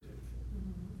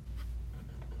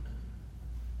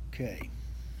Okay.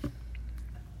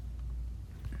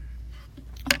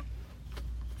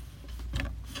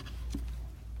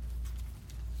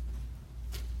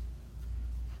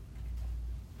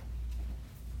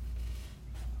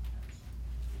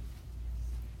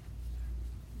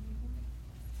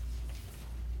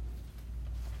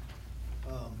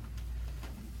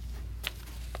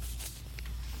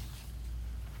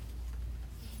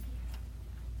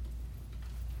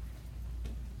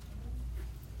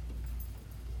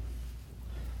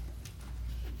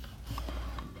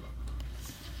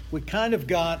 We kind of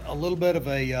got a little bit of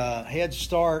a head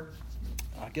start,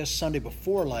 I guess Sunday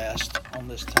before last, on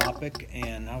this topic,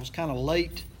 and I was kind of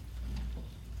late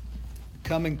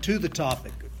coming to the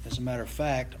topic, as a matter of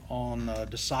fact, on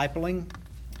discipling.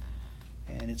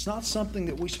 And it's not something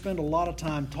that we spend a lot of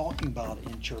time talking about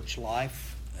in church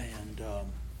life, and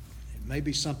it may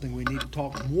be something we need to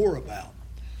talk more about.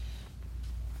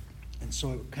 And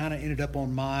so it kind of ended up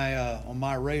on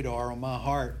my radar, on my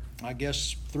heart, I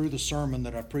guess through the sermon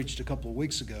that I preached a couple of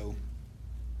weeks ago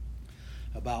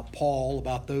about Paul,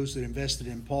 about those that invested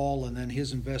in Paul, and then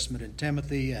his investment in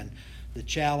Timothy, and the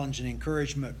challenge and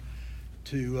encouragement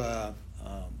to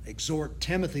exhort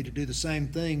Timothy to do the same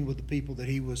thing with the people that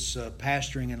he was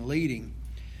pastoring and leading.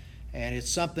 And it's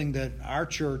something that our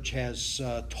church has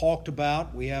talked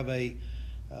about. We have a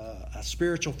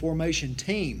spiritual formation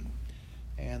team,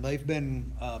 and they've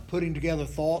been putting together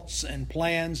thoughts and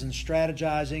plans and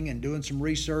strategizing and doing some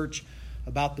research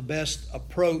about the best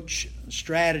approach,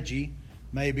 strategy,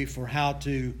 maybe, for how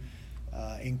to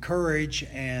encourage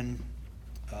and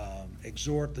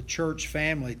exhort the church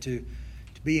family to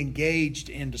be engaged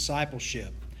in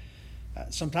discipleship.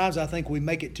 Sometimes I think we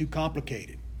make it too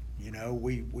complicated. You know,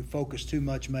 we focus too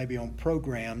much maybe on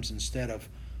programs instead of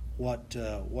what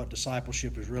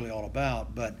discipleship is really all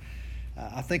about. But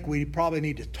I think we probably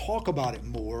need to talk about it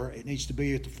more. It needs to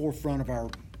be at the forefront of our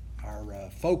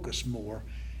focus more,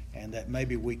 and that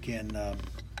maybe we can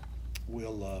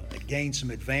we'll gain some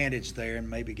advantage there and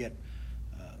maybe get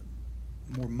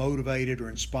more motivated or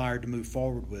inspired to move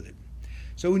forward with it.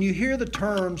 So when you hear the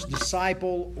terms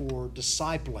disciple or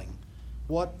discipling,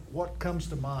 what comes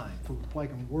to mind for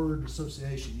playing word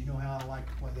association? You know how I like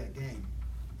to play that game.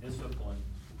 Discipline.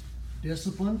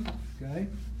 Discipline, okay.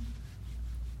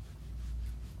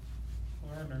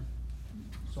 Learner.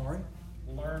 Sorry?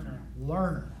 Learner.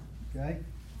 Learner, okay.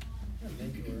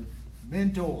 Mentor.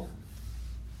 Mentor.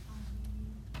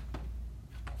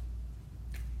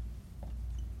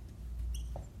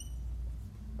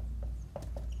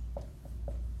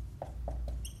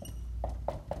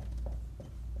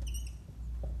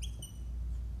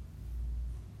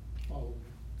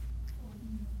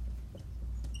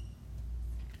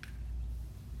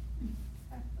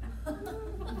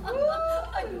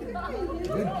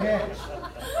 Good catch.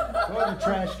 Go in the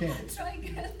trash can. Try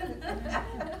again.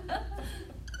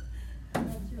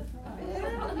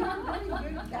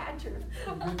 Good catcher.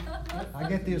 I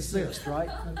get the assist, right?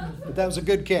 But that was a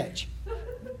good catch.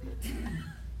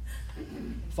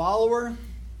 Follower.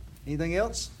 Anything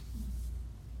else?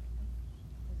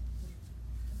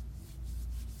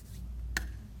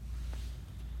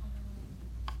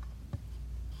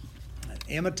 An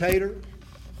imitator.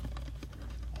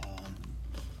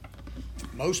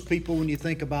 Most people, when you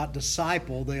think about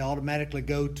disciple, they automatically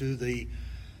go to the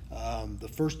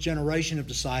first generation of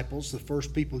disciples, the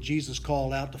first people Jesus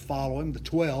called out to follow him, the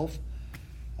 12.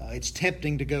 It's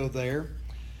tempting to go there.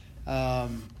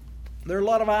 There are a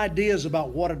lot of ideas about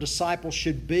what a disciple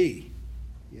should be,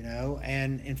 you know,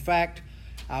 and in fact,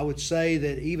 I would say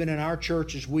that even in our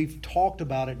churches, we've talked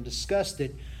about it and discussed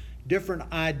it. Different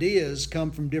ideas come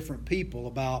from different people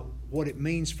about what it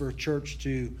means for a church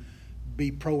to be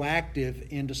proactive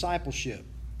in discipleship,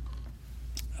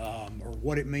 or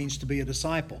what it means to be a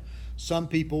disciple. Some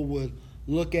people would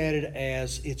look at it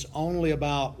as it's only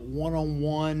about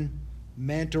one-on-one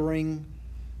mentoring,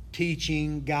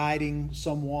 teaching, guiding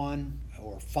someone,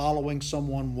 or following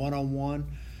someone one-on-one.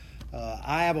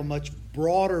 I have a much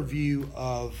broader view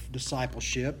of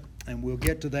discipleship, and we'll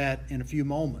get to that in a few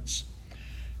moments.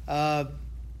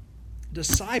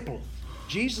 Disciple.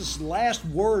 Jesus' last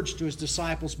words to his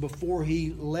disciples before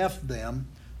he left them,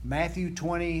 Matthew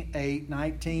 28,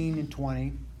 19 and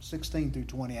 20, 16 through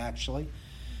 20 actually.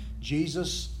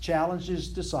 Jesus challenged his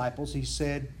disciples. He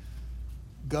said,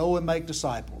 go and make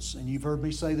disciples. And you've heard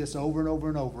me say this over and over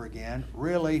and over again.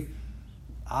 Really,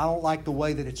 I don't like the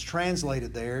way that it's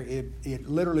translated there. It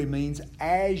literally means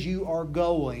as you are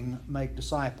going, make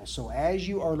disciples. So as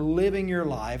you are living your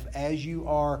life, as you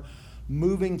are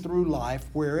moving through life,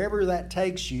 wherever that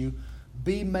takes you,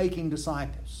 be making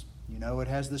disciples. You know, it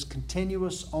has this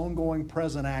continuous, ongoing,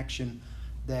 present action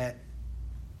that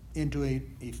into a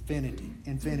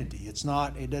infinity. It's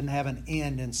not, it doesn't have an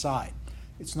end in sight.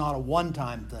 It's not a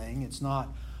one-time thing. It's not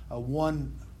a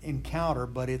one encounter,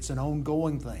 but it's an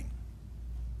ongoing thing.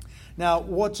 Now,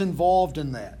 what's involved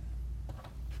in that?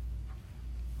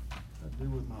 What do I do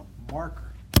with my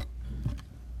marker?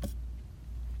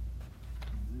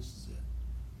 This is it.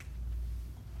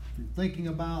 If you're thinking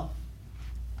about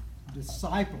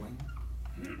discipling,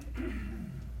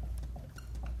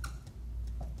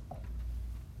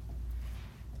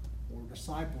 or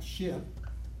discipleship,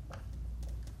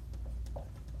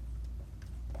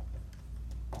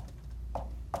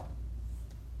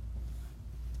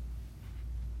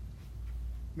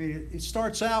 I mean, it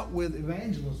starts out with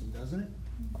evangelism, doesn't it?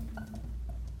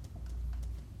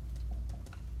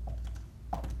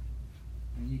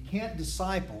 And you can't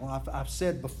disciple. I've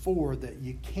said before that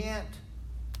you can't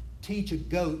teach a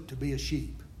goat to be a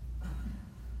sheep.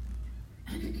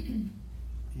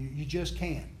 You just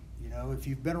can't. You know, if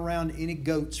you've been around any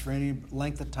goats for any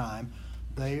length of time,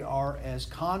 they are as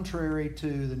contrary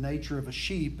to the nature of a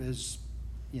sheep as,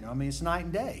 you know, I mean, it's night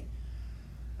and day.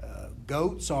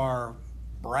 Goats are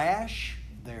brash,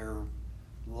 they're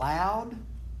loud,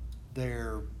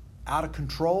 they're out of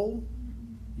control.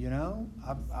 You know,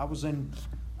 I was in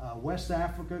West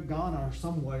Africa, Ghana or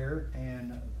somewhere,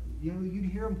 and you know, you'd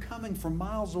hear them coming from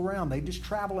miles around. They just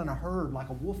travel in a herd like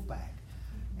a wolf pack,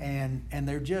 and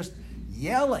they're just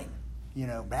yelling, you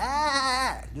know,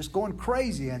 bah, just going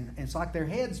crazy, and it's like their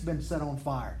head's been set on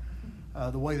fire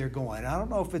the way they're going. I don't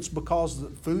know if it's because the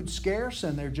food's scarce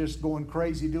and they're just going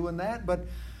crazy doing that, but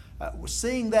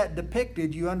seeing that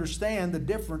depicted, you understand the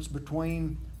difference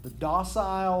between the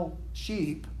docile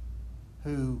sheep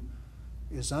who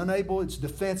is unable, it's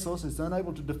defenseless, it's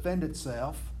unable to defend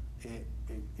itself,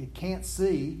 it can't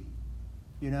see,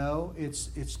 you know,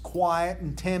 it's quiet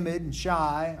and timid and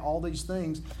shy, all these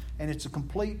things, and it's a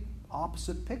complete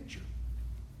opposite picture.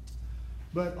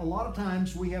 But a lot of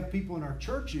times we have people in our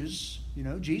churches, you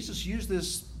know, Jesus used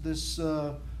this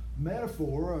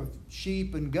metaphor of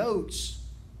sheep and goats.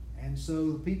 And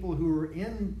so the people who are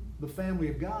in the family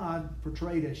of God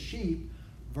portrayed as sheep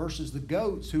versus the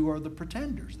goats who are the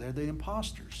pretenders. They're the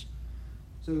imposters.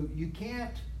 So you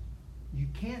can't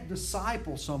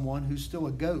disciple someone who's still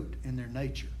a goat in their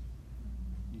nature.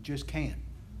 You just can't.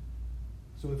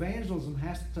 So evangelism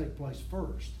has to take place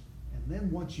first. And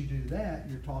then once you do that,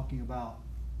 you're talking about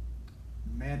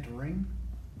mentoring,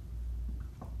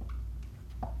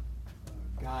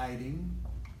 guiding,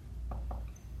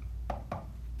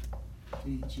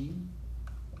 teaching.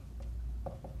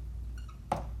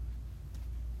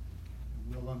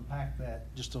 We'll unpack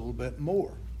that just a little bit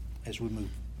more as we move.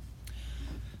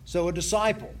 So a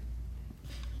disciple.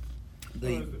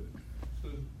 So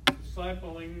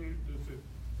discipling, does it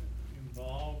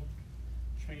involve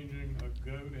changing a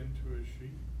goat into a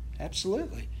sheep?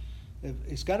 Absolutely.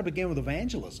 It's got to begin with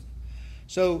evangelism.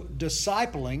 So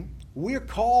discipling, we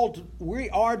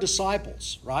are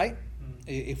disciples, right?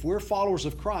 If we're followers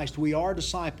of Christ, we are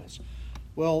disciples.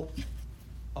 Well,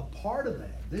 a part of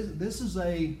that, this is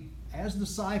as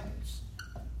disciples,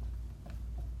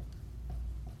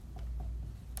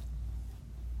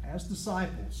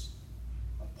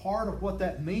 a part of what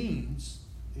that means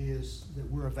is that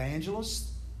we're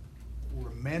evangelists,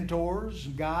 we're mentors,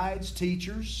 guides,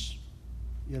 teachers,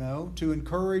 you know, to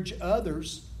encourage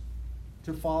others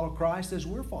to follow Christ as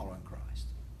we're following Christ.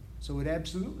 So it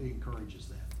absolutely encourages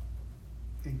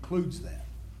that, includes that.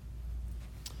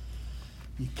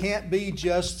 You can't be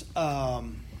just, I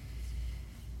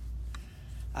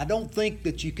don't think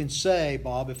that you can say,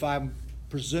 Bob, if I'm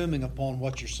presuming upon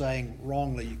what you're saying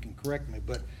wrongly, you can correct me,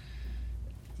 but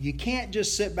you can't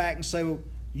just sit back and say, well,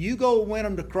 you go win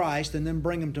them to Christ and then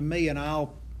bring them to me and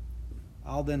I'll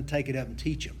then take it up and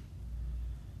teach them.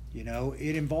 You know,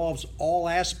 it involves all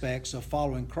aspects of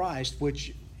following Christ,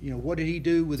 which, you know, what did he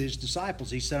do with his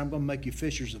disciples? He said, I'm going to make you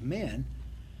fishers of men.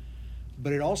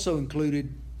 But it also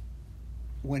included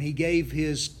when he gave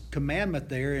his commandment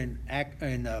there in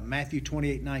Matthew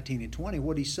 28, 19 and 20,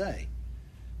 what did he say?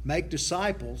 Make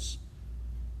disciples,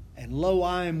 and lo,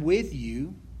 I am with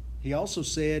you. He also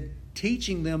said,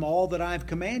 teaching them all that I've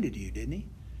commanded you, didn't he?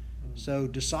 So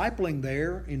discipling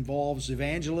there involves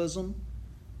evangelism,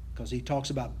 because he talks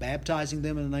about baptizing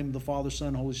them in the name of the Father, Son,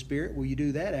 and Holy Spirit. Well, you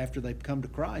do that after they've come to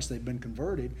Christ, they've been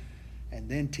converted, and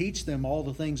then teach them all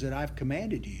the things that I've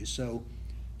commanded you. So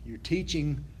you're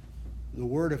teaching the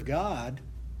Word of God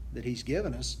that he's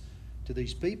given us to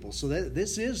these people. So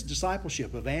this is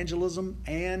discipleship, evangelism,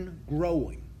 and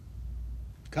growing.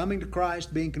 Coming to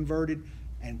Christ, being converted,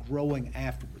 and growing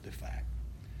afterward the fact.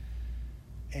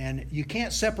 And you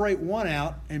can't separate one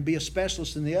out and be a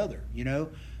specialist in the other, you know.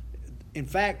 In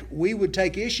fact, we would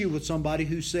take issue with somebody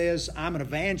who says, I'm an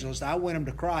evangelist, I win them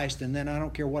to Christ, and then I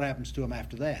don't care what happens to them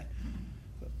after that.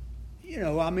 You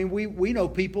know, I mean, we know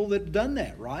people that have done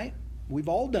that, right? We've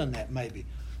all done that maybe.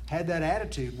 Had that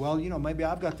attitude, well, you know, maybe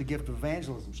I've got the gift of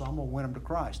evangelism, so I'm going to win them to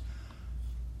Christ.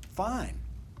 Fine.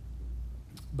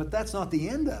 But that's not the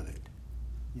end of it.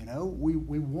 You know, we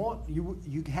want,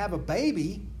 you have a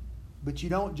baby, but you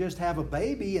don't just have a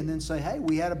baby and then say, hey,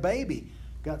 we had a baby.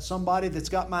 Got somebody that's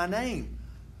got my name,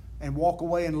 and walk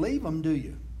away and leave them, do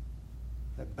you?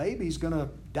 That baby's going to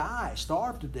die,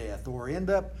 starve to death, or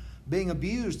end up being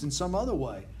abused in some other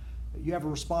way. You have a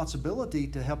responsibility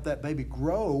to help that baby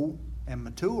grow and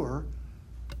mature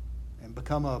and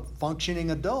become a functioning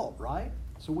adult, right?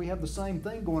 So we have the same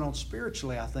thing going on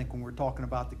spiritually, I think, when we're talking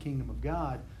about the kingdom of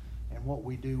God and what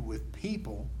we do with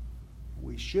people.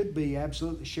 We should be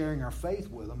absolutely sharing our faith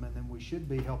with them, and then we should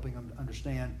be helping them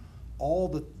understand all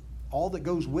that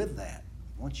goes with that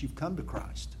once you've come to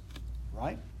Christ,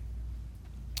 right?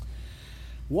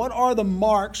 What are the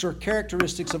marks or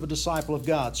characteristics of a disciple of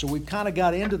God? So we've kind of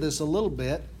got into this a little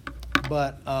bit,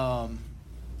 but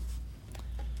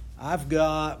I've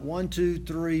got 1, 2,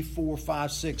 3, 4,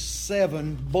 5, 6,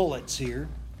 7 bullets here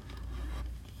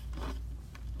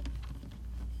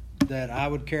that I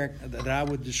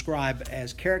would describe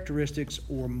as characteristics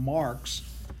or marks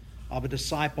of a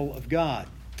disciple of God.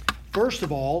 First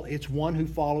of all, it's one who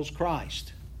follows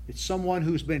Christ. It's someone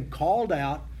who's been called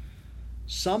out,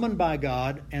 summoned by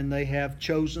God, and they have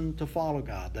chosen to follow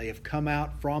God. They have come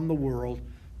out from the world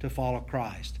to follow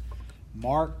Christ.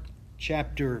 Mark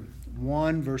chapter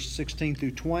 1, verse 16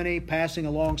 through 20, passing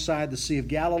alongside the Sea of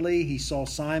Galilee, he saw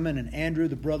Simon and Andrew,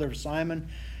 the brother of Simon,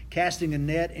 casting a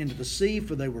net into the sea,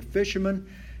 for they were fishermen.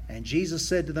 And Jesus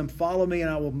said to them, follow me,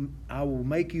 and I will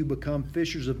make you become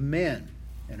fishers of men.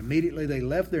 And immediately they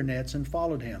left their nets and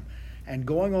followed him. And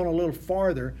going on a little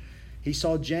farther, he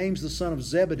saw James the son of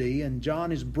Zebedee and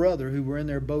John his brother, who were in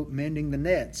their boat mending the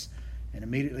nets. And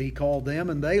immediately he called them,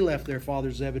 and they left their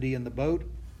father Zebedee in the boat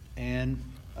and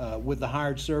with the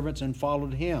hired servants and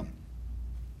followed him.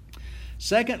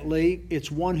 Secondly,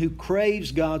 it's one who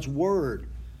craves God's word.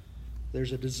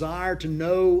 There's a desire to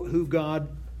know who God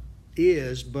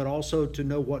is, but also to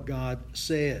know what God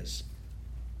says.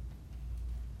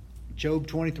 Job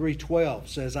 23:12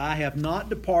 says, I have not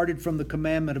departed from the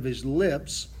commandment of his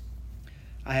lips.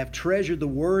 I have treasured the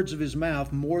words of his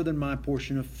mouth more than my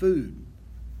portion of food.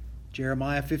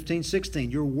 Jeremiah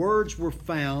 15:16, your words were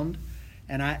found,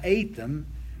 and I ate them,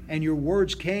 and your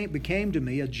words became to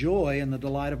me a joy and the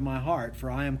delight of my heart,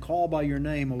 for I am called by your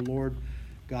name, O Lord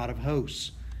God of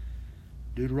hosts.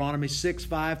 Deuteronomy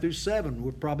 6:5-7,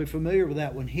 we're probably familiar with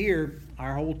that one here.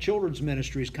 Our whole children's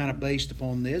ministry is kind of based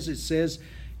upon this. It says,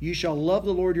 you shall love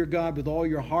the Lord your God with all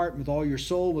your heart, with all your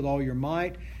soul, with all your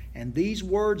might. And these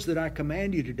words that I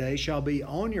command you today shall be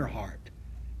on your heart.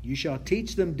 You shall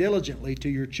teach them diligently to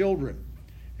your children,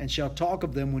 and shall talk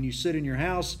of them when you sit in your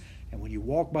house, and when you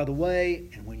walk by the way,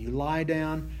 and when you lie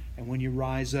down, and when you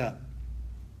rise up.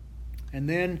 And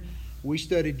then we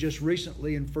studied just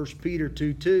recently in 1 Peter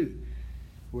 2:2,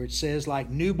 where it says, like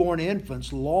newborn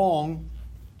infants, long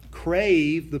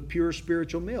crave the pure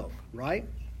spiritual milk, right?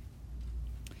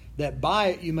 That by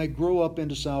it you may grow up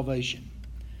into salvation.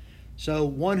 So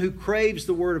one who craves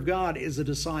the Word of God is a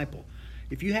disciple.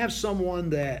 If you have someone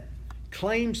that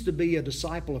claims to be a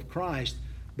disciple of Christ,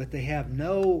 but they have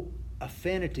no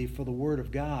affinity for the Word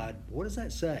of God, what does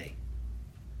that say?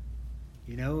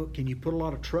 You know, can you put a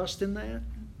lot of trust in that?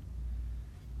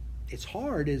 It's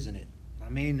hard, isn't it? I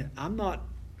mean, I'm not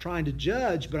trying to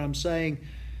judge, but I'm saying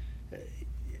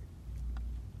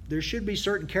there should be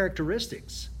certain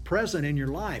characteristics present in your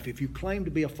life. If you claim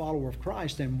to be a follower of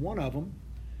Christ, and one of them,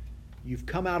 you've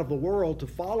come out of the world to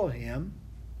follow him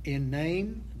in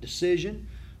name, decision,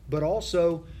 but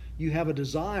also you have a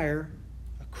desire,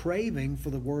 a craving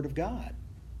for the Word of God.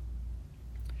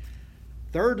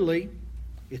 Thirdly,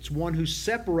 it's one who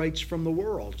separates from the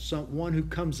world, one who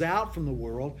comes out from the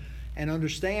world and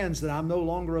understands that I'm no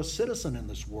longer a citizen in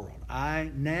this world. I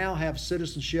now have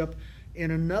citizenship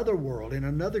in another world, in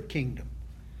another kingdom.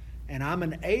 And I'm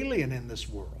an alien in this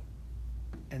world.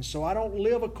 And so I don't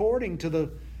live according to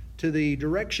the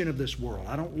direction of this world.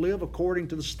 I don't live according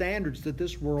to the standards that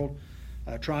this world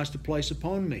tries to place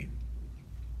upon me.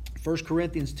 1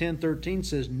 Corinthians 10:13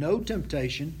 says, no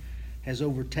temptation has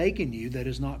overtaken you that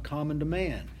is not common to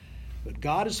man. But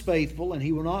God is faithful, and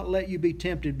he will not let you be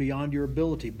tempted beyond your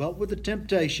ability. But with the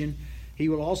temptation, he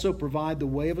will also provide the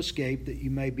way of escape that you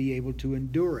may be able to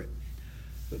endure it.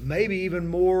 But maybe even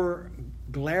more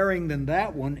glaring than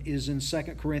that one is in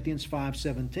 2 Corinthians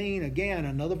 5:17. Again,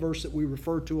 another verse that we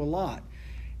refer to a lot.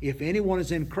 If anyone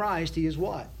is in Christ, he is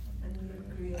what?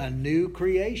 A new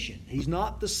creation. He's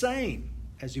not the same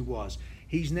as he was.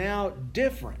 He's now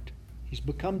different. He's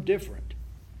become different.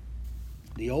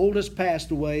 The old has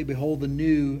passed away. Behold, the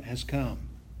new has come.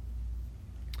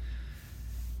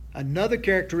 Another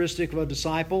characteristic of a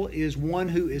disciple is one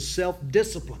who is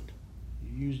self-disciplined.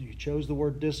 You chose the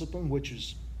word discipline, which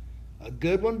is a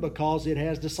good one because it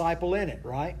has disciple in it,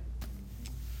 right?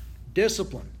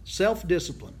 Discipline,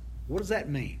 self-discipline. What does that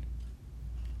mean?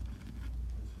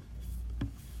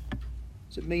 What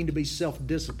does it mean to be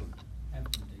self-disciplined?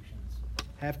 Have convictions.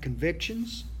 Have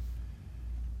convictions?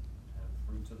 Have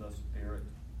fruits of the Spirit.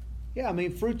 Yeah, I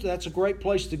mean, fruit, that's a great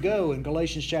place to go in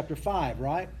Galatians chapter 5,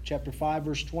 right? Chapter 5,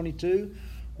 verse 22,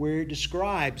 where it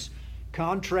describes,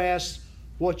 contrasts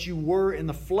what you were in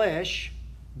the flesh,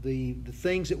 the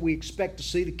things that we expect to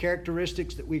see, the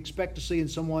characteristics that we expect to see in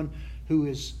someone who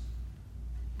is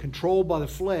controlled by the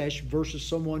flesh versus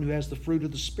someone who has the fruit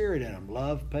of the Spirit in them.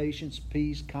 Love, patience,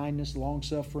 peace, kindness,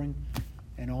 long-suffering,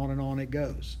 and on it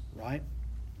goes, right?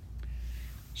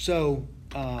 So,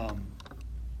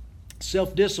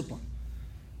 self-discipline.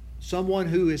 Someone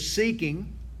who is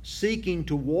seeking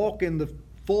to walk in the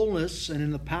fullness and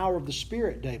in the power of the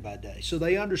Spirit day by day. So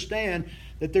they understand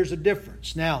that there's a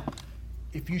difference. Now,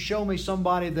 if you show me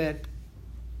somebody that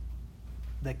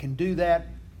can do that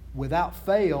without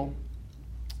fail,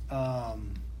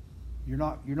 you're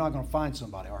not going to find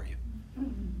somebody, are you?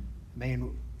 I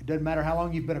mean, it doesn't matter how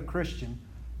long you've been a Christian,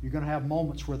 you're going to have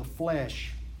moments where the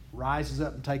flesh rises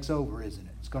up and takes over, isn't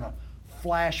it? It's going to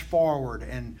flash forward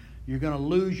and you're going to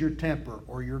lose your temper,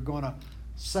 or you're going to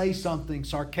say something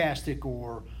sarcastic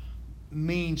or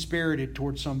mean-spirited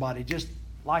towards somebody just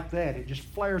like that. It just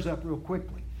flares up real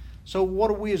quickly. So what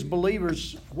are we as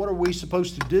believers, what are we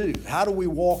supposed to do? How do we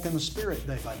walk in the Spirit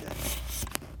day by day?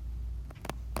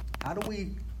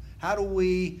 How do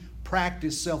we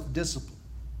practice self-discipline?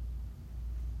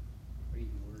 Read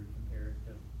the Word, compare it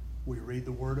to. We read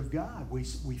the Word of God. We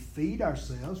feed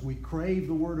ourselves. We crave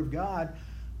the Word of God.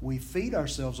 We feed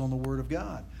ourselves on the Word of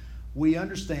God. We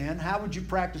understand. How would you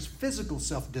practice physical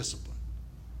self-discipline?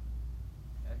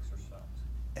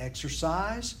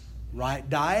 Exercise, right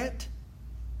diet.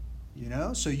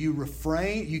 So you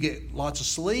refrain, you get lots of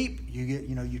sleep,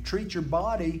 you treat your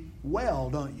body well,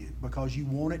 don't you? Because you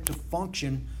want it to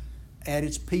function at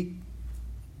its peak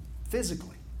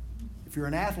physically. If you're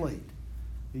an athlete,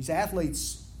 these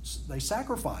athletes, they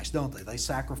sacrifice, don't they? They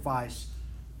sacrifice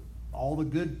all the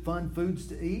good, fun foods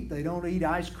to eat. They don't eat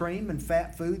ice cream and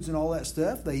fat foods and all that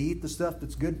stuff. They eat the stuff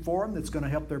that's good for them, that's going to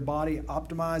help their body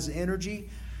optimize energy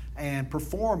and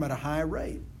perform at a high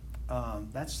rate.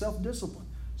 That's self-discipline.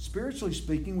 Spiritually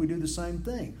speaking, we do the same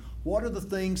thing. What are the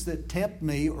things that tempt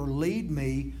me or lead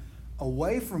me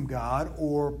away from God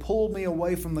or pull me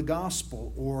away from the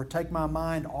gospel or take my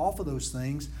mind off of those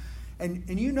things?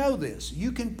 And you know this.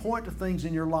 You can point to things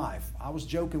in your life. I was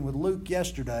joking with Luke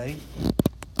yesterday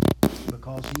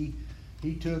because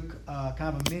he took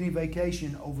kind of a mini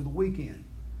vacation over the weekend.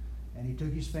 And he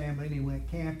took his family and he went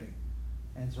camping.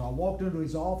 And so I walked into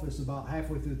his office about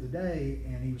halfway through the day,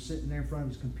 and he was sitting there in front of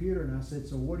his computer, and I said,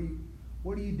 "So what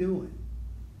are you doing?"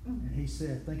 And he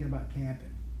said, "Thinking about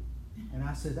camping." And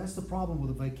I said, "That's the problem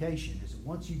with a vacation, is that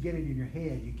once you get it in your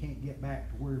head, you can't get back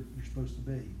to where you're supposed to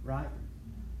be, right?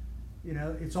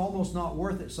 It's almost not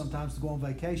worth it sometimes to go on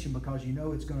vacation because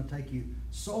it's going to take you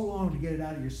so long to get it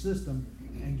out of your system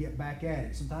and get back at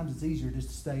it. Sometimes it's easier just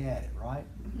to stay at it, right?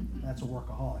 That's a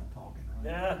workaholic talking, right?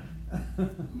 Yeah.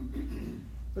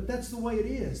 But that's the way it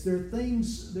is. There are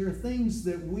things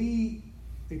that we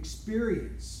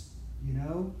experience,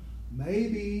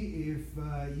 Maybe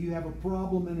if you have a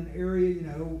problem in an area,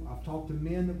 I've talked to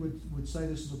men that would say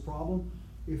this is a problem.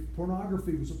 If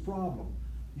pornography was a problem,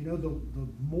 the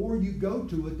more you go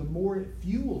to it, the more it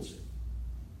fuels it.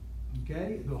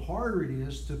 Okay? The harder it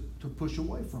is to push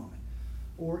away from it.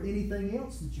 Or anything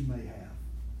else that you may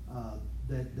have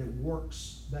that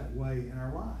works that way in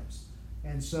our lives.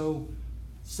 And so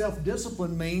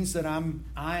self-discipline means that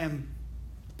I am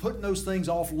putting those things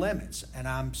off limits and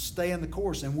I'm staying the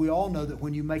course. And we all know that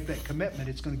when you make that commitment,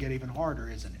 it's going to get even harder,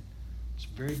 isn't it? It's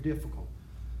very difficult.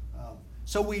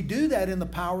 So we do that in the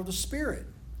power of the Spirit.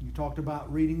 You talked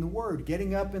about reading the Word,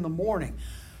 getting up in the morning.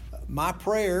 My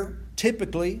prayer,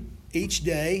 typically, each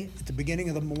day at the beginning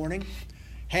of the morning,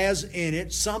 has in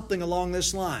it something along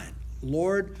this line.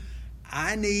 Lord,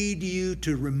 I need you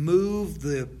to remove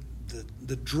the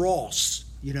dross,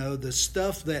 the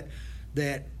stuff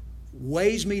that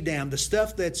weighs me down, the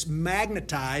stuff that's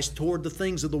magnetized toward the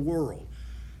things of the world.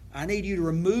 I need you to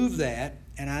remove that,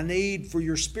 and I need for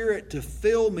your Spirit to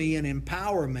fill me and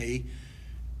empower me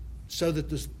so that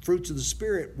the fruits of the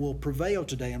Spirit will prevail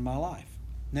today in my life.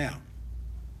 Now,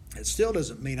 it still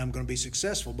doesn't mean I'm going to be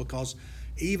successful, because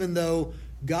even though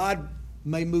God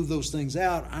may move those things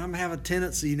out, I have a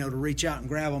tendency, to reach out and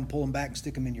grab them, pull them back, and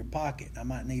stick them in your pocket. I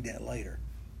might need that later,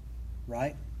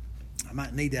 right? I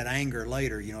might need that anger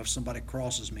later, if somebody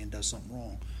crosses me and does something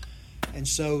wrong. And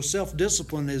so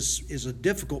self-discipline is a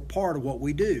difficult part of what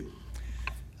we do.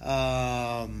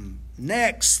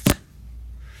 Next,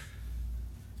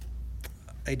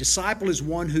 a disciple is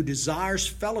one who desires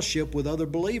fellowship with other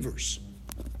believers.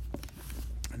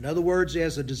 In other words, he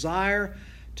has a desire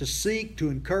to seek, to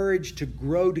encourage, to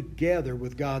grow together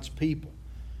with God's people.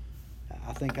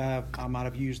 I think I might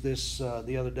have used this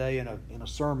the other day in a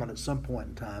sermon at some point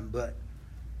in time, but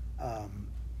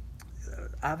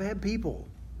I've had people,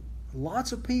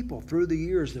 lots of people through the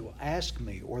years that will ask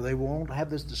me, or they won't have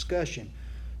this discussion,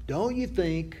 do you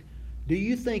think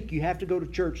you have to go to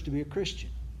church to be a Christian?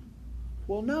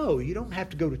 Well, no, you don't have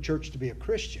to go to church to be a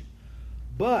Christian.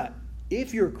 But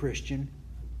if you're a Christian,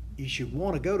 you should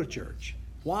want to go to church.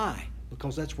 Why?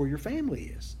 Because that's where your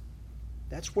family is.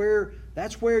 That's where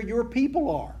your people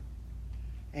are.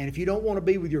 And if you don't want to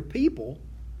be with your people,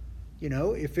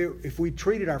 if we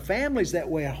treated our families that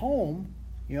way at home,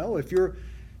 if your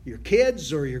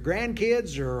kids or your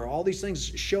grandkids or all these things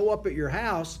show up at your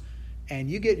house and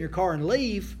you get in your car and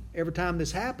leave every time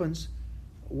this happens,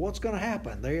 what's going to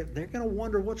happen? They're going to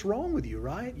wonder what's wrong with you,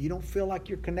 right? You don't feel like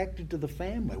you're connected to the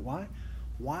family.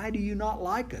 Why do you not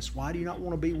like us? Why do you not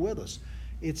want to be with us?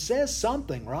 It says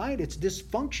something, right? It's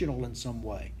dysfunctional in some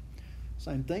way.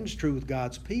 Same thing's true with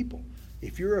God's people.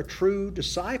 If you're a true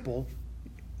disciple,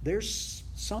 there's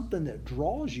something that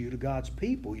draws you to God's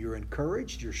people. You're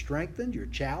encouraged, you're strengthened, you're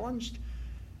challenged,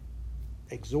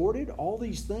 exhorted, all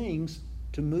these things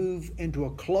to move into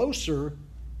a closer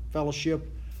fellowship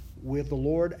with the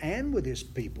Lord and with His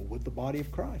people, with the body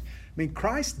of Christ.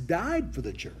 Christ died for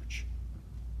the church.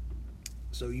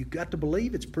 So you've got to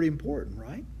believe it's pretty important,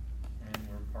 right? And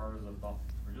we're part of the body.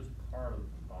 We're just part of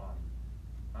the body.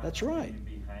 That's I right. don't need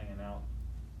to be hanging out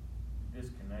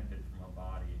disconnected from a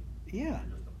body. Yeah.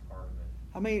 We're just a part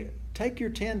of it. Take your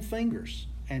 10 fingers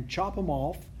and chop them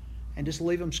off and just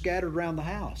leave them scattered around the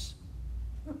house,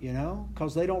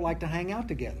 because they don't like to hang out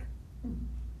together.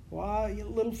 Why,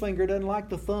 little finger doesn't like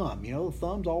the thumb. The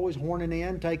thumb's always horning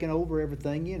in, taking over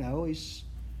everything.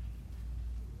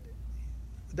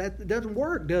 That doesn't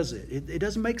work, does it? It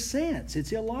doesn't make sense.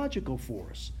 It's illogical for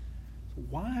us.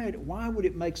 Why would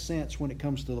it make sense when it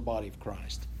comes to the body of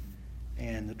Christ?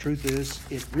 And the truth is,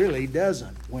 it really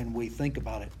doesn't when we think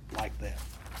about it like that.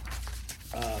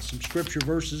 Some scripture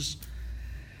verses.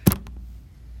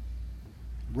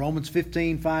 Romans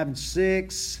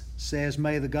 15:5-6 says,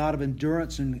 "May the God of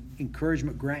endurance and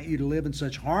encouragement grant you to live in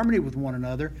such harmony with one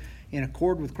another, in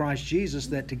accord with Christ Jesus,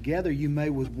 that together you may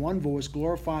with one voice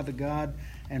glorify the God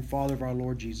and Father of our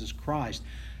Lord Jesus Christ."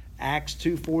 Acts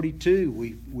 2:42,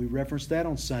 we referenced that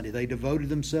on Sunday. They devoted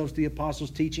themselves to the apostles'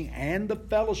 teaching and the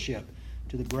fellowship,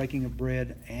 to the breaking of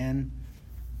bread and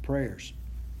prayers.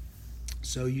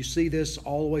 So you see this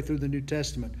all the way through the New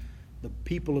Testament, the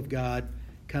people of God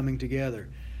coming together.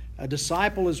 A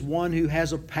disciple is one who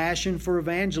has a passion for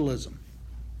evangelism.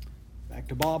 Back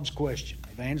to Bob's question.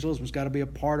 Evangelism's got to be a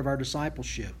part of our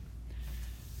discipleship.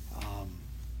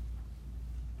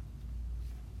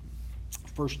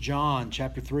 1 John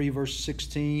chapter 3, verse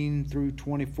 16 through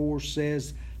 24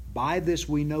 says, "By this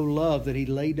we know love, that He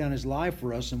laid down His life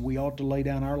for us, and we ought to lay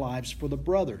down our lives for the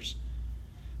brothers.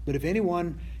 But if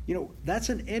anyone," that's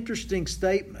an interesting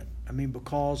statement.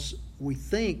 Because we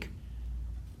think,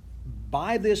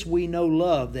 by this we know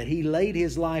love, that He laid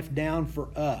His life down for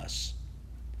us.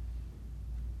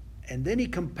 And then He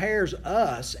compares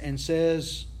us and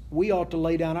says we ought to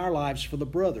lay down our lives for the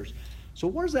brothers. So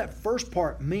what does that first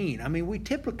part mean? We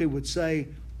typically would say,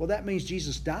 well, that means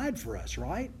Jesus died for us,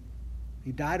 right?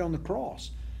 He died on the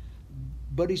cross.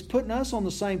 But He's putting us on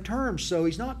the same terms, so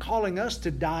He's not calling us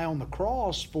to die on the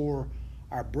cross for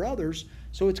our brothers.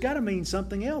 So it's got to mean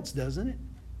something else, doesn't it?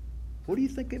 What do you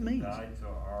think it means? Died to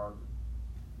our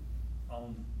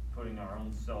own, putting our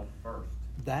own self first.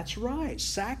 That's right.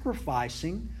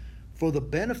 Sacrificing for the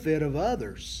benefit of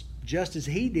others, just as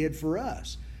He did for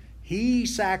us. He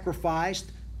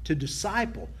sacrificed to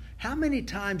disciple. How many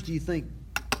times do you think,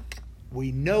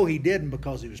 we know He didn't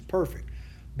because He was perfect,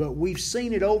 but we've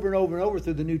seen it over and over and over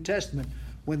through the New Testament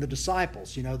when the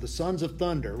disciples, the sons of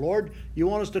thunder, Lord, you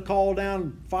want us to call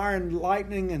down fire and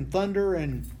lightning and thunder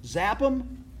and zap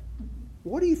them?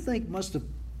 What do you think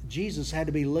Jesus had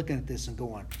to be looking at this and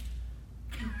going,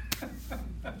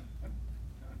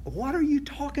 What are you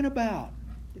talking about?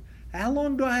 How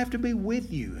long do I have to be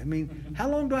with you? I mean, how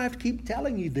long do I have to keep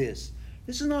telling you this?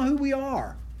 This is not who we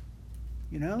are.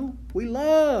 You know, we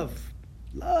love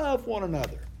one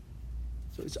another.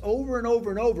 So it's over and over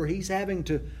and over. He's having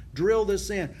to drill this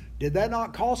in. Did that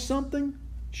not cost something?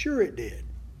 Sure it did.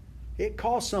 It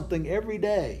cost something every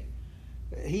day.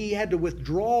 He had to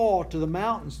withdraw to the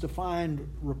mountains to find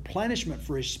replenishment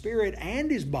for his spirit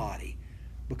and his body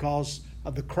because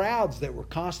of the crowds that were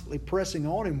constantly pressing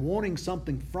on him, wanting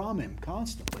something from him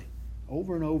constantly,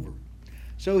 over and over.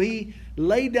 So he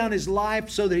laid down his life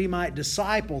so that he might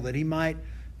disciple, that he might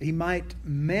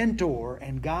mentor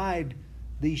and guide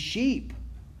these sheep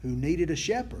who needed a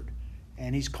shepherd.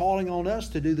 And he's calling on us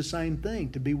to do the same thing,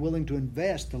 to be willing to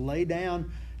invest, to lay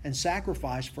down and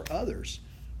sacrifice for others,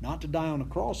 not to die on the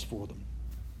cross for them.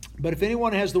 But if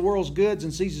anyone has the world's goods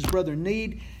and sees his brother in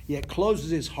need, yet closes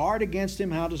his heart against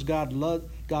him, how does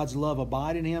God's love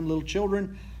abide in him? Little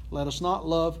children, let us not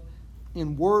love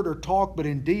in word or talk, but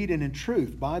in deed and in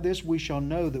truth. By this we shall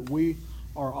know that we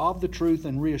are of the truth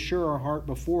and reassure our heart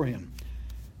before him.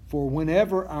 For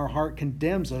whenever our heart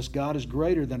condemns us, God is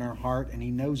greater than our heart, and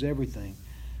he knows everything.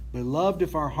 Beloved,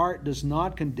 if our heart does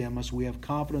not condemn us, we have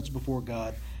confidence before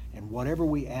God, and whatever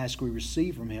we ask we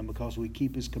receive from him, because we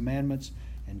keep his commandments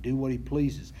and do what he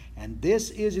pleases. And this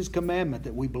is his commandment,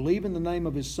 that we believe in the name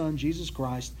of his Son, Jesus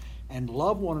Christ, and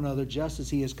love one another just as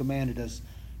he has commanded us.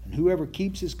 And whoever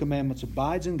keeps his commandments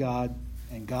abides in God,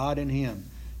 and God in him.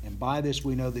 And by this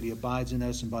we know that he abides in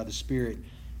us, and by the Spirit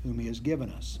whom he has given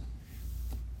us.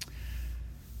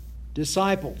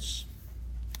 Disciples,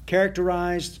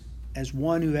 characterized as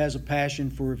one who has a passion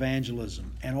for evangelism,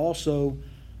 and also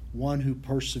one who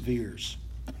perseveres.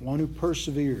 One who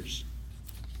perseveres.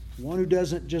 One who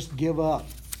doesn't just give up.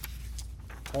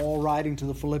 Paul, writing to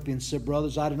the Philippians, said,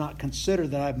 brothers, I do not consider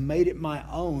that I've made it my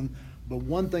own, but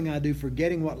one thing I do,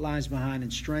 forgetting what lies behind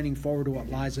and straining forward to what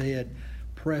lies ahead,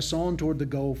 press on toward the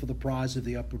goal for the prize of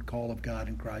the upward call of God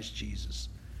in Christ Jesus.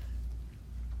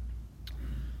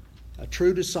 A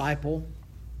true disciple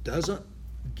doesn't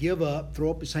give up, throw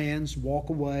up his hands, walk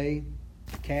away,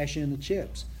 cash in the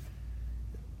chips.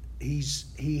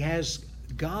 He has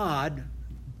God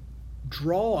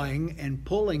drawing and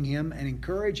pulling him and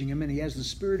encouraging him, and he has the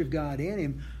Spirit of God in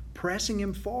him, pressing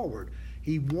him forward.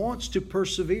 He wants to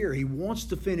persevere. He wants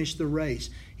to finish the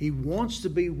race. He wants to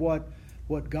be what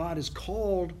God has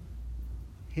called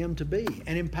him to be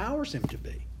and empowers him to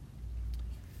be.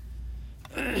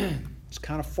 It's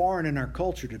kind of foreign in our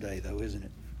culture today, though, isn't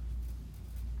it?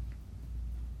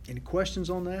 Any questions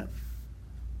on that?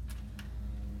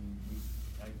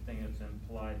 I think it's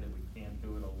implied that we can't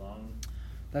do it alone.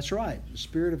 That's right. The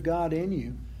Spirit of God in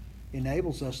you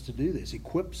enables us to do this,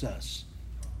 equips us.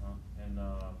 And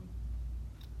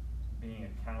being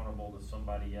accountable to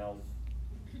somebody else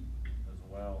as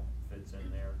well fits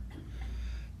in there.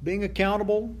 Being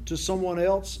accountable to someone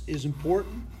else is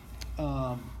important,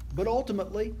 but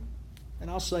ultimately, and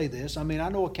I'll say this, I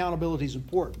know accountability is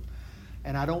important,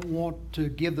 and I don't want to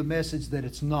give the message that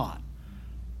it's not.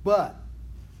 But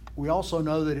we also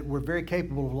know that we're very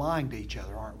capable of lying to each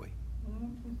other, aren't we?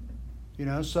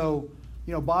 So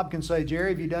Bob can say, Jerry,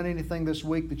 have you done anything this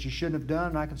week that you shouldn't have done?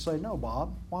 And I can say, no,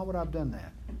 Bob, why would I have done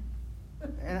that?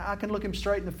 And I can look him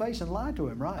straight in the face and lie to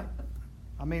him, right?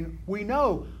 We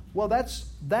know, well,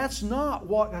 that's not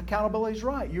what accountability is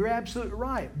right. You're absolutely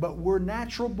right. But we're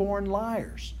natural-born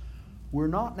liars. We're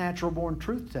not natural-born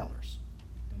truth tellers.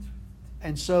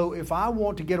 And so if I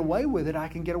want to get away with it, I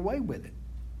can get away with it.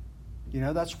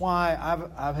 That's why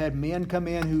I've had men come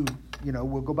in who,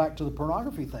 we'll go back to the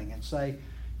pornography thing and say,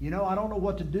 I don't know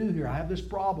what to do here. I have this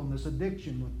problem, this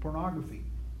addiction with pornography.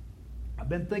 I've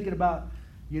been thinking about,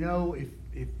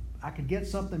 if I could get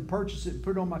something, purchase it, and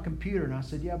put it on my computer. And I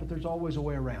said, yeah, but there's always a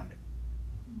way around it.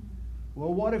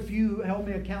 Well, what if you held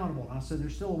me accountable? And I said,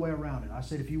 there's still a way around it. I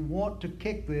said, if you want to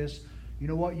kick this, you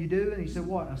know what you do? And he said,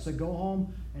 what? I said, go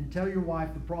home and tell your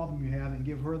wife the problem you have and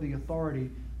give her the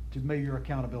authority to be your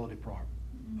accountability partner.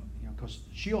 Because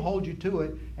she'll hold you to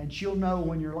it and she'll know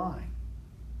when you're lying.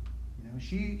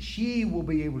 She will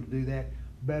be able to do that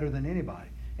better than anybody.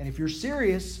 And if you're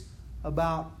serious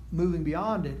about moving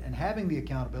beyond it and having the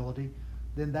accountability,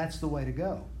 then that's the way to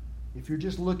go. If you're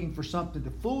just looking for something to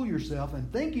fool yourself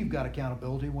and think you've got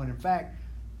accountability, when in fact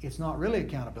it's not really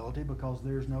accountability because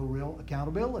there's no real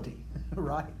accountability,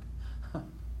 right?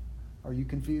 Are you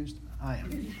confused? I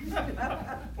am.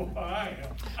 Well, I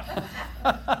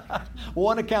am.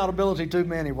 One accountability too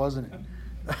many, wasn't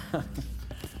it?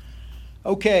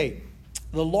 Okay,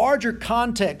 the larger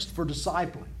context for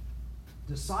discipling.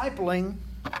 Discipling,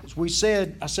 as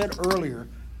I said earlier,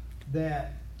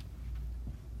 that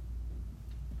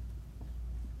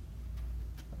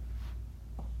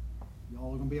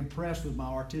y'all are going to be impressed with my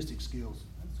artistic skills.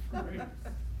 That's great.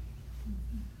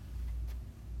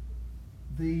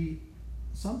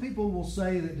 Some people will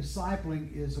say that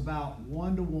discipling is about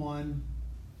one-to-one,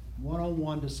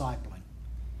 one-on-one discipling,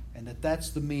 and that's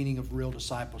the meaning of real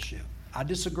discipleship. I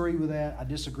disagree with that. I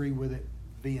disagree with it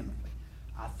vehemently.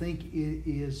 I think it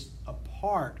is a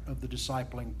part of the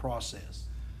discipling process,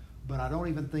 but I don't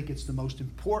even think it's the most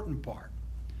important part,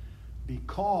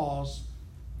 because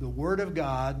the Word of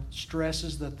God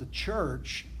stresses that the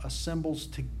church assembles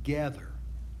together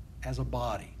as a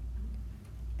body.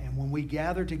 And when we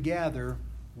gather together,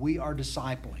 we are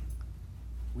discipling.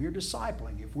 We are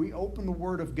discipling. If we open the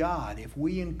Word of God, if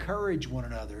we encourage one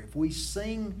another, if we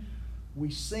sing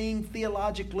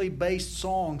theologically based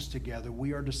songs together,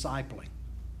 we are discipling.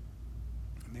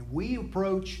 I mean, we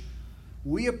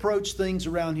approach things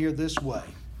around here this way.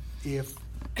 If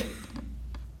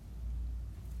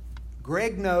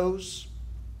Greg knows,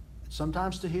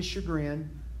 sometimes to his chagrin,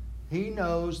 he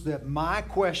knows that my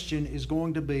question is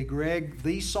going to be, Greg,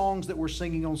 these songs that we're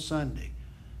singing on Sunday,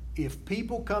 if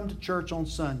people come to church on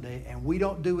Sunday and we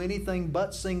don't do anything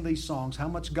but sing these songs, how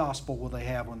much gospel will they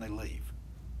have when they leave?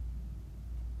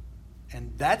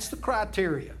 And that's the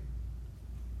criteria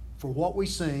for what we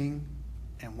sing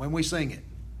and when we sing it.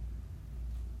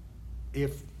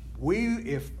 If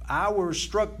I were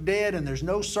struck dead and there's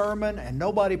no sermon and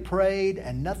nobody prayed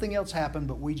and nothing else happened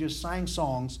but we just sang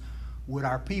songs, would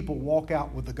our people walk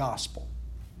out with the gospel?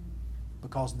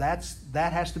 Because that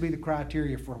has to be the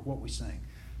criteria for what we sing.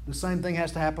 The same thing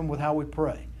has to happen with how we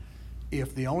pray.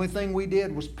 If the only thing we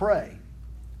did was pray,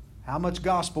 how much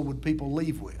gospel would people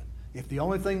leave with? If the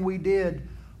only thing we did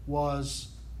was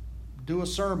do a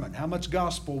sermon, how much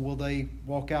gospel will they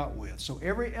walk out with? So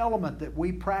every element that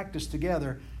we practice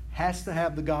together has to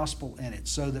have the gospel in it,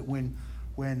 so that when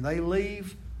they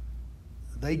leave,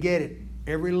 they get it.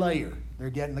 Every layer,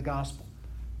 they're getting the gospel.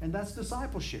 And that's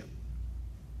discipleship.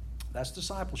 That's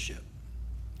discipleship.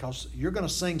 Because you're going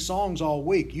to sing songs all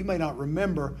week. You may not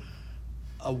remember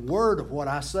a word of what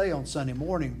I say on Sunday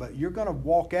morning, but you're going to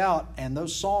walk out and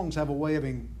those songs have a way of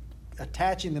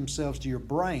attaching themselves to your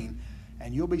brain,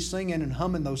 and you'll be singing and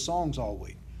humming those songs all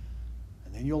week.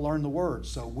 And then you'll learn the words.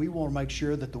 So we want to make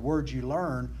sure that the words you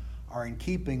learn are in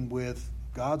keeping with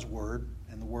God's Word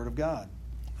and the Word of God,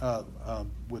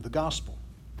 with the gospel.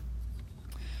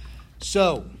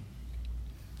 So,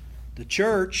 the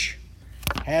church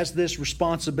has this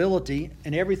responsibility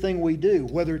in everything we do,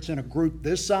 whether it's in a group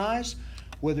this size,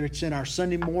 whether it's in our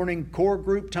Sunday morning core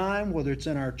group time, whether it's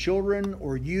in our children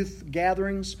or youth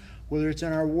gatherings, whether it's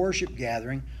in our worship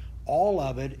gathering. All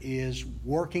of it is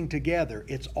working together.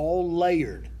 It's all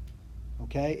layered,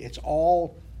 okay? It's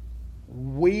all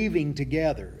weaving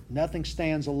together. Nothing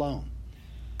stands alone.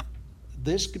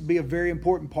 This could be a very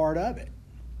important part of it,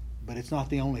 but it's not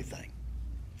the only thing.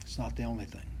 It's not the only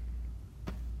thing.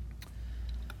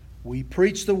 We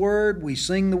preach the Word, we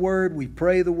sing the Word, we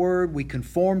pray the Word, we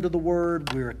conform to the Word.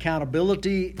 Our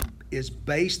accountability is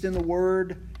based in the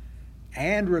Word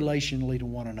and relationally to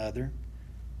one another.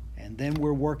 And then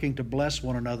we're working to bless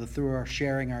one another through our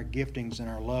sharing our giftings and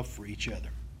our love for each other.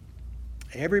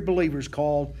 Every believer is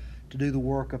called to do the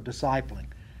work of discipling.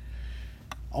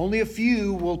 Only a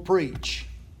few will preach.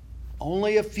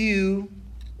 Only a few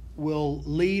will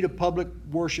lead a public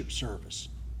worship service.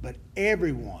 But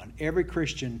everyone, every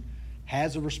Christian,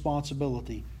 has a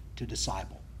responsibility to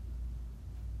disciple.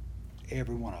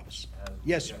 Every one of us.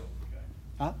 Yes, sir.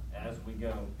 Huh? As we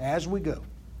go. As we go.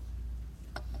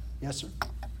 Yes, sir.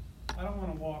 I don't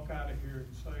want to walk out of here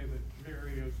and say that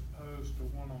Jerry is opposed to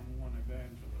one-on-one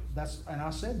evangelism. And I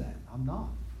said that. I'm not.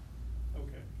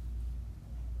 Okay.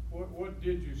 What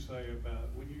did you say about it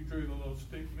when you drew the little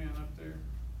stick man up there?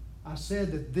 I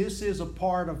said that this is a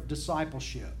part of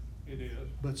discipleship. It is.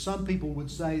 But some people would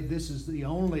say this is the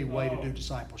only way to do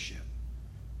discipleship.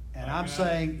 And I'm Okay.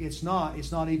 saying it's not.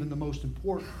 It's not even the most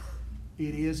important.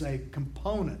 It is a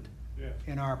component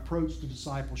in our approach to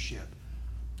discipleship.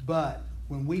 But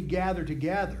when we gather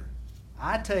together,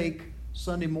 I take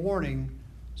Sunday morning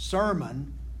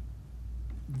sermon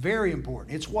very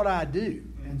important. It's what I do.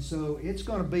 And so it's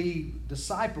going to be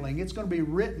discipling. It's going to be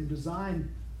written,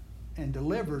 designed, and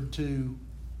delivered to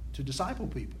disciple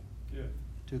people. Yeah.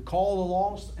 To call the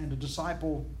lost and to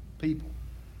disciple people.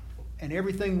 And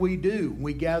everything we do,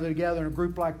 we gather together in a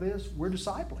group like this, we're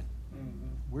discipling. Mm-hmm.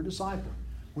 We're discipling.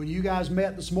 When you guys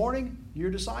met this morning,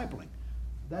 you're discipling.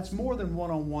 That's more than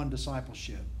one-on-one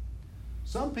discipleship.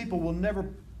 Some people will never,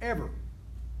 ever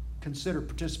consider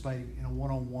participating in a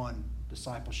one-on-one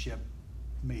discipleship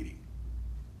meeting.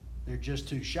 They're just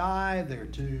too shy. They're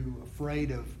too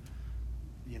afraid of,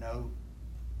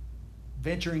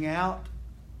 venturing out,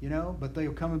 but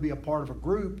they'll come and be a part of a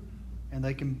group, and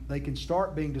they can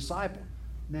start being discipled.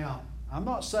 Now, I'm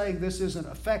not saying this isn't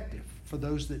effective for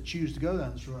those that choose to go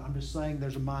down this road. I'm just saying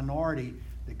there's a minority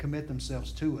that commit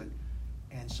themselves to it,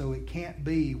 and so it can't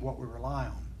be what we rely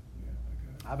on.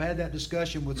 I've had that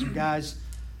discussion with some guys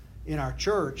in our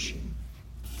church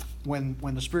when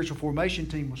the spiritual formation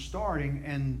team was starting,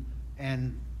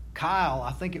 and Kyle,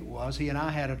 I think it was, he and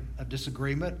I had a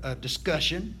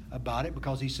discussion about it,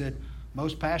 because he said,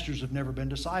 most pastors have never been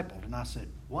discipled. And I said,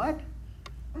 what?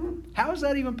 How is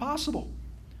that even possible?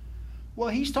 Well,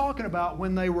 he's talking about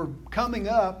when they were coming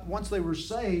up, once they were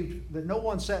saved, that no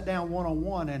one sat down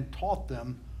one-on-one and taught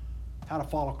them how to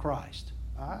follow Christ.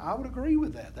 I would agree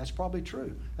with that. That's probably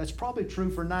true. That's probably true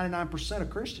for 99% of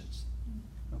Christians.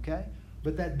 Okay?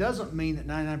 But that doesn't mean that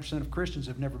 99% of Christians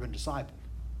have never been discipled.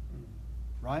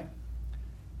 Right?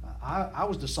 I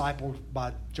was discipled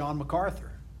by John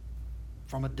MacArthur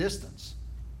from a distance.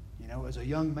 As a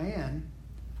young man,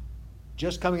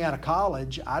 just coming out of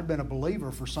college, I'd been a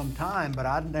believer for some time, but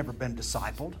I'd never been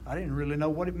discipled. I didn't really know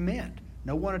what it meant.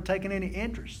 No one had taken any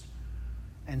interest.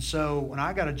 And so when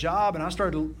I got a job and I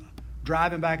started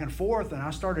driving back and forth, and I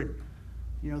started,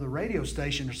 the radio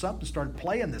station or something started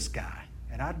playing this guy.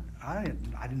 And I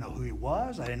didn't know who he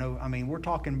was. I didn't know. I mean, we're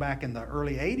talking back in the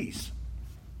early 80s.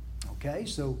 Okay,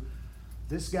 so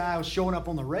this guy was showing up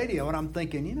on the radio, and I'm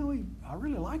thinking, I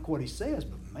really like what he says,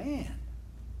 but man,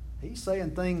 he's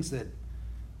saying things that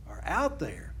are out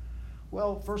there.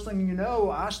 Well, first thing you know,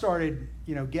 I started,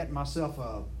 getting myself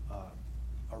a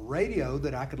radio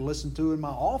that I could listen to in my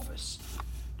office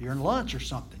during lunch or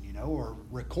something, or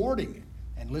recording it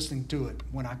and listening to it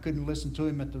when I couldn't listen to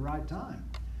him at the right time.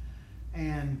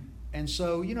 And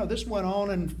so, this went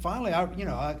on, and finally,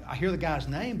 I hear the guy's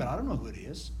name, but I don't know who it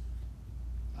is.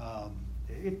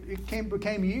 It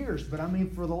became years, but I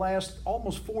mean, for the last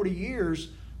almost 40 years,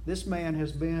 this man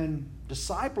has been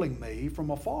discipling me from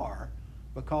afar,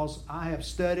 because I have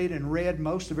studied and read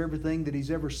most of everything that he's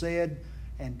ever said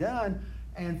and done.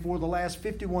 And for the last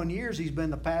 51 years, he's been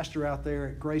the pastor out there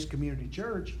at Grace Community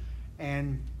Church,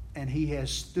 and he has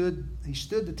stood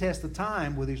the test of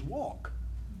time with his walk.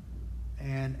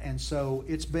 And so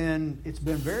it's been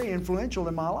very influential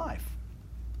in my life.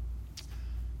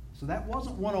 So that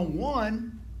wasn't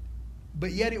one-on-one,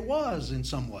 but yet it was in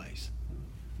some ways.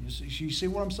 You see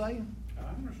what I'm saying?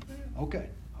 I understand. Okay,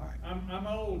 all right. I'm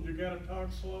old. You got to talk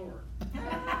slower.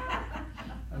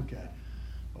 Okay.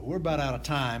 Well, we're about out of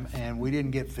time, and we didn't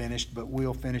get finished, but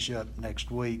we'll finish up next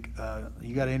week.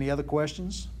 You got any other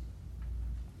questions?